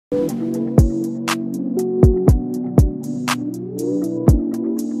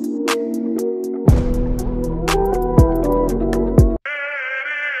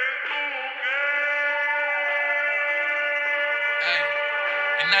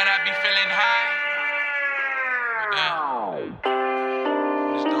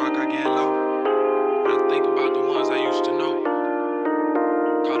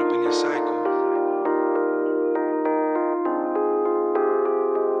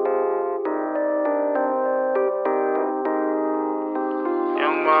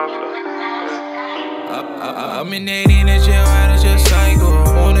I'm in 8 in the jail, out of just cycle.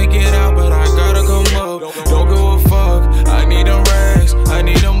 I wanna get out, but I gotta come up. Don't give a fuck, I need them racks, I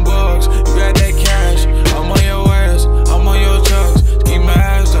need them bucks. You got that cash, I'm on your ass, I'm on your chucks. Ski my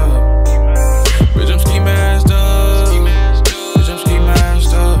ass up, bitch, I'm ski masked up. Bitch, I'm ski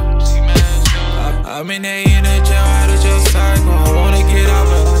masked up. I'm in 8 in the jail, out of just cycle. I wanna get out,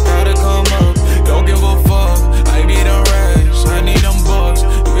 but I gotta come up. Don't give a fuck, I need them racks, I need them bucks.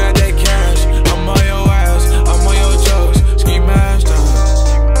 You got that cash, I'm on your ass, I'm on your chucks. Ski masked up,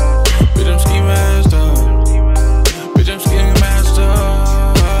 bitch, I'm ski masked up. Bitch, I'm ski masked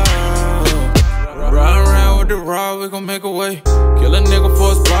up. Ride around with the rod, we gon' make a way. Kill a nigga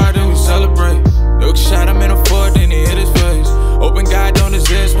for a spot, then we celebrate. Look, shot him in the foot, then he hit his face. Open God don't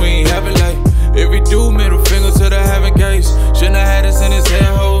exist, we ain't have it late. If we do, middle finger to the heaven gates. Shouldn't have had us in his head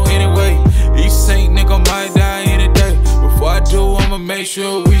hole anyway. East Saint nigga might die any day. Before I do, I'ma make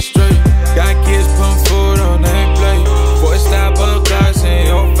sure we straight. Got kids putting food on their plate. Boy, stop up, glass in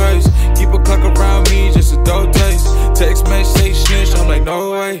your face. Keep a clock around me just to throw taste. Text message say shit, I'm like,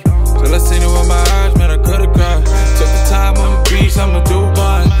 no way. Till I seen it with my eyes, man, I could've cried. Took the time on the beach, I'ma do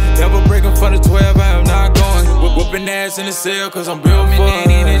mine. Never breaking for the 12, I am not going. Whooping ass in the cell, cause I'm built for it.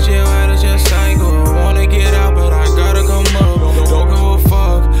 In the jail, out of just cycle. I wanna get out, but I gotta come up. Don't give a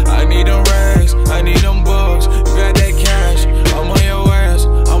fuck, I need them racks, I need them bucks. You got that cash, I'm on your ass,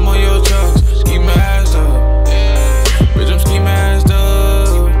 I'm on your chucks. Ski masked up, bitch, I'm ski masked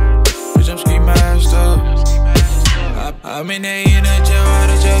up. Bitch, I'm ski masked up. I'm in the jail, out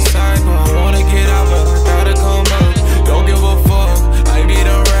of just cycle. I wanna get out, but I gotta come up. Don't give a fuck, I need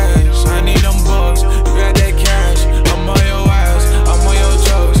them racks, I need them bucks. You got that cash, I'm on your ass, I'm on your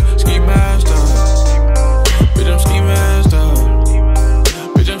chucks. Ski masked up, bitch, I'm ski masked up.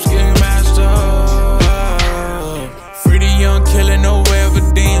 Bitch, I'm ski masked up. Free the young killer, no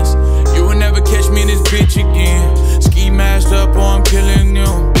evidence. You will never catch me in this bitch again. Ski masked up or I'm killing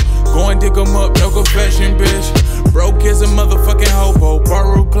you. Go and dig 'em up, no confession, bitch. Broke as a motherfucking hobo.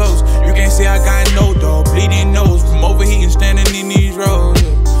 Borrow